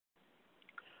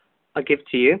I give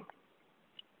to you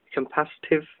the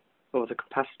capacitive or the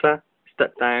capacitor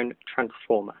step-down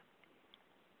transformer.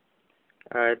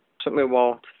 It took me a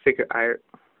while to figure it out.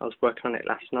 I was working on it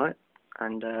last night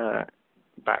and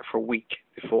about for a week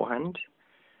beforehand.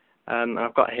 And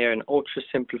I've got here an ultra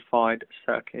simplified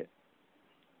circuit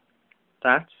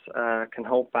that can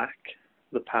hold back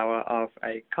the power of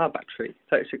a car battery,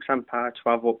 36 amp hour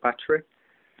 12 volt battery.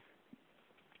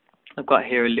 I've got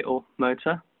here a little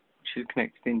motor which is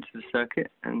connected into the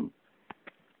circuit, and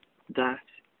that's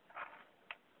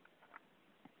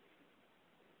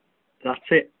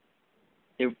it.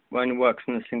 It only works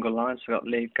on a single line, so I've got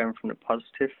lead going from the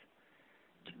positive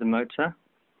to the motor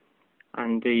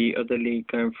and the other lead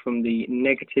going from the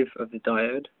negative of the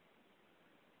diode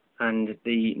and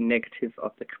the negative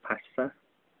of the capacitor,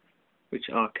 which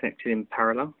are connected in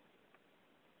parallel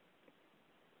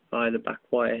via the back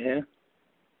wire here,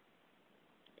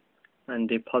 and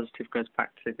the positive goes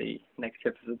back to the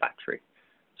negative of the battery.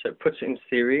 So it puts it in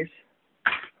series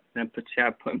and then puts the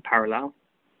output in parallel,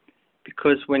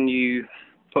 because when you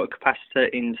put a capacitor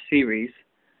in series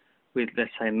with,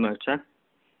 let's say, a motor,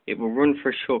 it will run for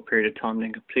a short period of time and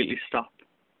then completely stop,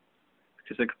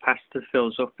 because the capacitor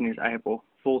fills up and is able,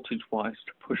 voltage wise,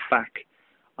 to push back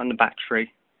on the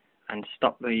battery and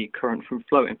stop the current from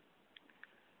flowing.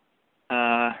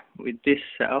 With this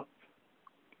setup,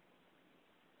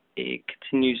 it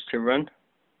continues to run,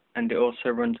 and it also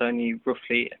runs only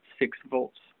roughly at 6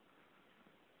 volts.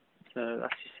 So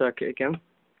that's the circuit again.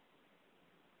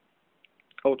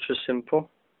 Ultra simple.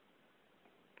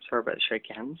 Sorry about the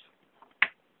shaky hands.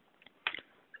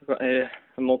 I've got a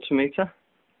multimeter.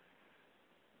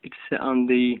 It's set on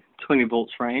the 20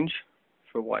 volts range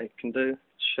for what it can do.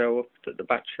 Show up that the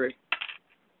battery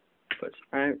puts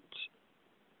out.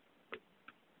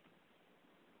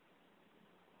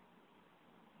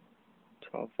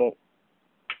 Volt.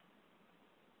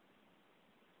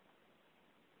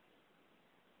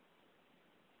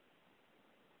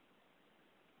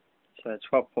 So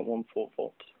 12.14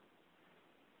 volts.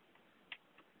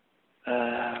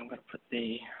 I'm going to put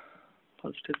the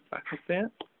positive back up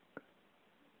there.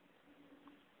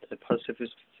 The positive is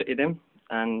fitted in,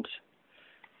 and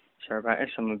sorry about this,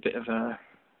 I'm a bit of a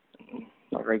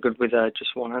not very good with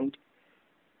just one hand.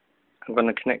 I'm going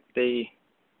to connect the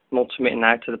multimeter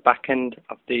now to the back end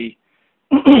of the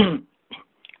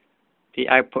the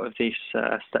output of this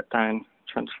step-down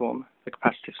transformer, the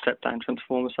capacitive step-down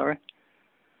transformer, sorry.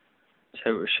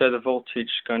 So it will show the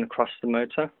voltage going across the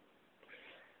motor.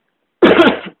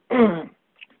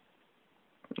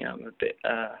 Yeah, I'm a bit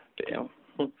ill.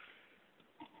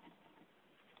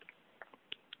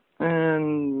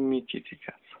 And me kitty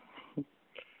cat.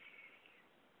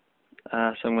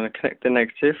 So I'm going to connect the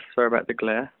negative. Sorry about the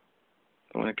glare.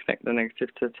 I'm going to connect the negative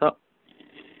to the top.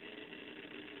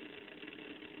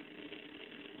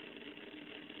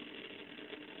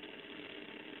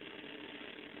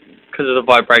 Because of the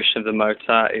vibration of the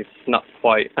motor, it's not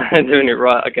quite doing it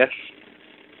right, I guess.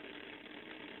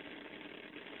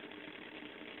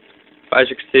 But as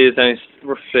you can see, it's only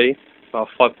roughly about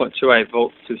 5.28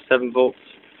 volts to 7 volts.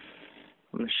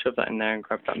 I'm going to shove that in there and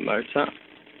grab that motor.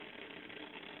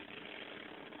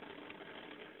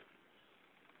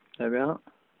 There we are.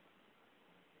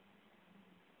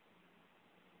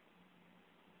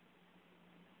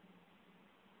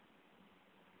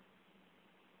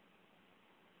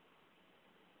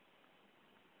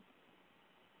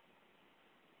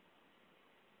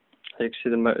 So you can see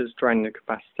the motor's draining the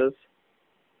capacitors,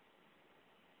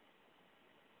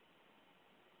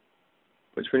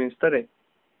 but it's running steady.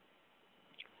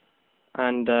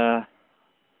 And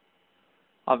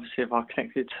obviously, if I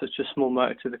connected such a small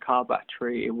motor to the car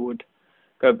battery, it would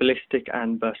go ballistic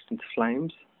and burst into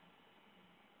flames.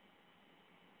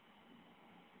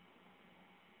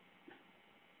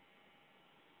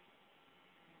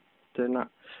 Doing that.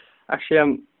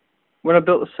 Actually, when I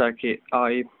built the circuit,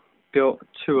 I built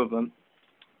 2 of them.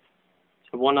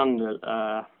 So one on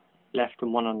the left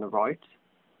and one on the right.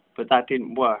 But that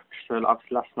didn't work. So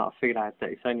obviously last night I figured out that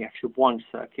it's only actually one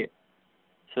circuit.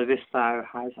 So this now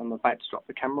has, I'm about to drop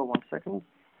the camera, 1 second.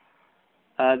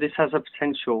 This has a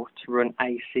potential to run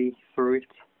AC through it.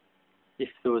 If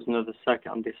there was another circuit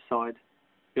on this side,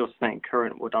 the alternating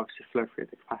current would obviously flow through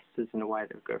the capacitors in a way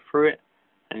that would go through it,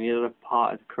 and the other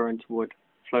part of the current would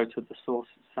flow to the source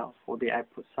itself, or the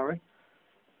output, sorry.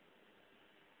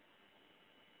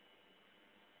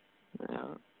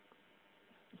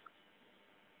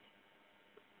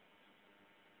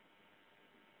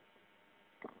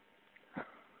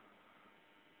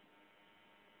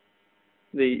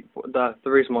 The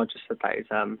reason why I just said that is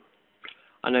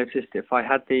I noticed if I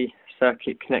had the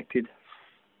circuit connected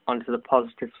onto the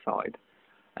positive side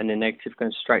and the negative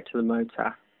going straight to the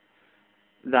motor,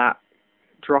 that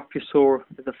drop you saw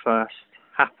at the first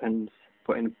happens,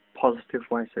 but in a positive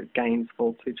way, so it gains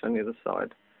voltage on the other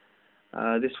side.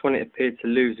 This one it appeared to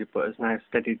lose it, but has now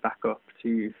steadied back up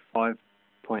to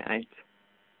 5.8.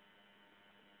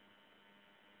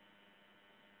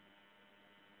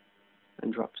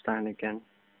 and drops down again.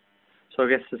 So I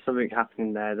guess there's something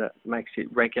happening there that makes it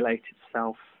regulate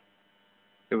itself.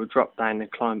 It will drop down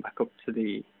and climb back up to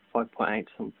the 5.8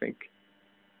 something.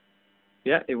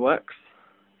 Yeah, it works.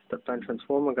 Step down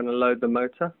transform. I'm going to load the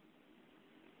motor.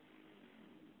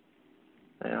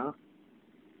 There you are.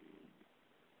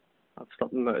 I've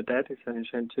stopped the motor dead. It's only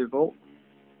showing 2 volt.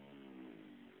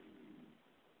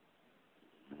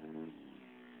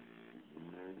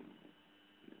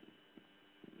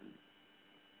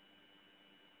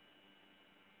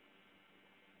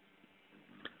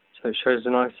 So it shows a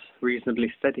nice,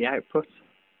 reasonably steady output,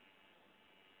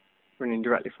 running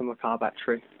directly from a car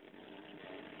battery.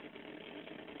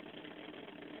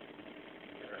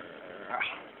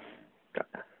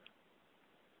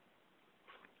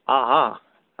 Aha!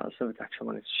 That was something actually I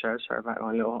wanted to show. Sorry about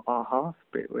my little aha. It's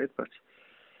a bit weird, but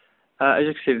as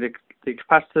you can see, the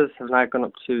capacitors have now gone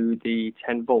up to the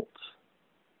 10 volts.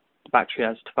 The battery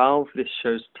has 12. This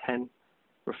shows 10,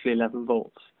 roughly 11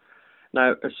 volts.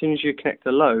 Now, as soon as you connect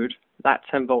the load, that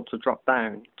 10 volts will drop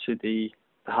down to the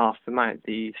half amount,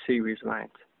 the series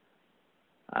amount.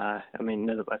 In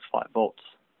other words, 5 volts.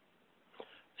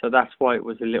 So that's why it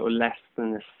was a little less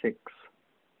than the 6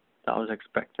 that I was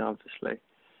expecting, obviously,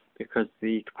 because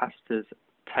the capacitors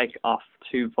take off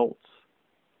 2 volts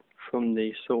from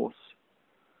the source.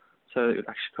 So it would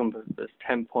actually come as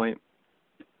 10.5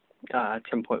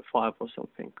 or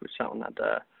something, which that one had,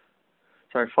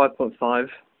 5.5.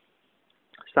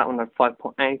 So that one had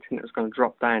 5.8, and it was going to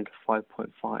drop down to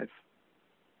 5.5.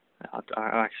 I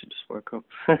actually just woke up.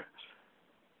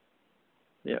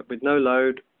 Yeah, with no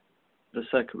load, the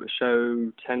circuit will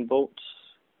show 10 volts,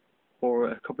 or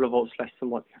a couple of volts less than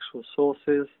what the actual source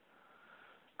is.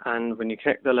 And when you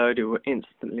connect the load, it will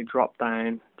instantly drop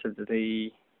down to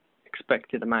the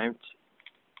expected amount.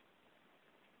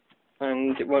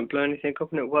 And it won't blow anything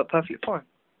up, and it will work perfectly fine.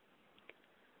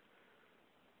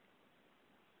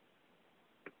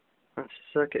 That's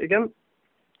the circuit again.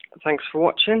 Thanks for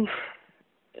watching.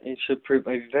 It should prove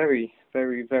a very,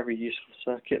 very, very useful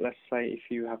circuit. Let's say if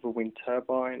you have a wind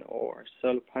turbine or a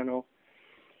solar panel,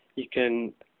 you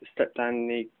can step down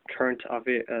the current of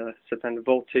it, step down the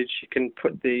voltage. You can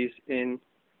put these in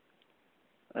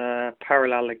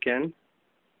parallel again,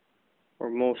 or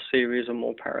more series or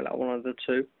more parallel, one of the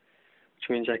two, which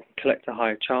means I can collect a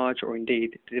higher charge, or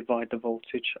indeed divide the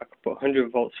voltage. I could put 100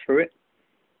 volts through it.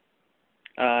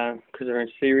 Because they're in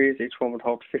series, each one would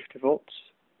hold 50 volts,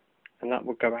 and that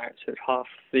would go out, so half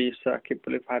the circuit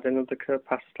will have had another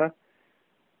capacitor,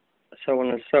 so on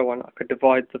and so on. I could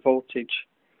divide the voltage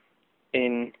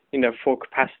in, 4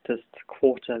 capacitors to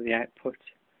quarter the output,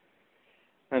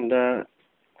 and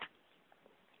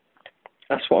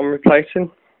that's what I'm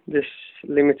replacing. This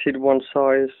limited one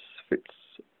size fits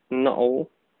not all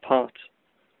part.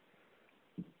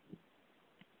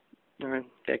 Alright,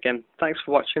 again, thanks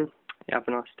for watching. You have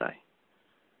a nice day.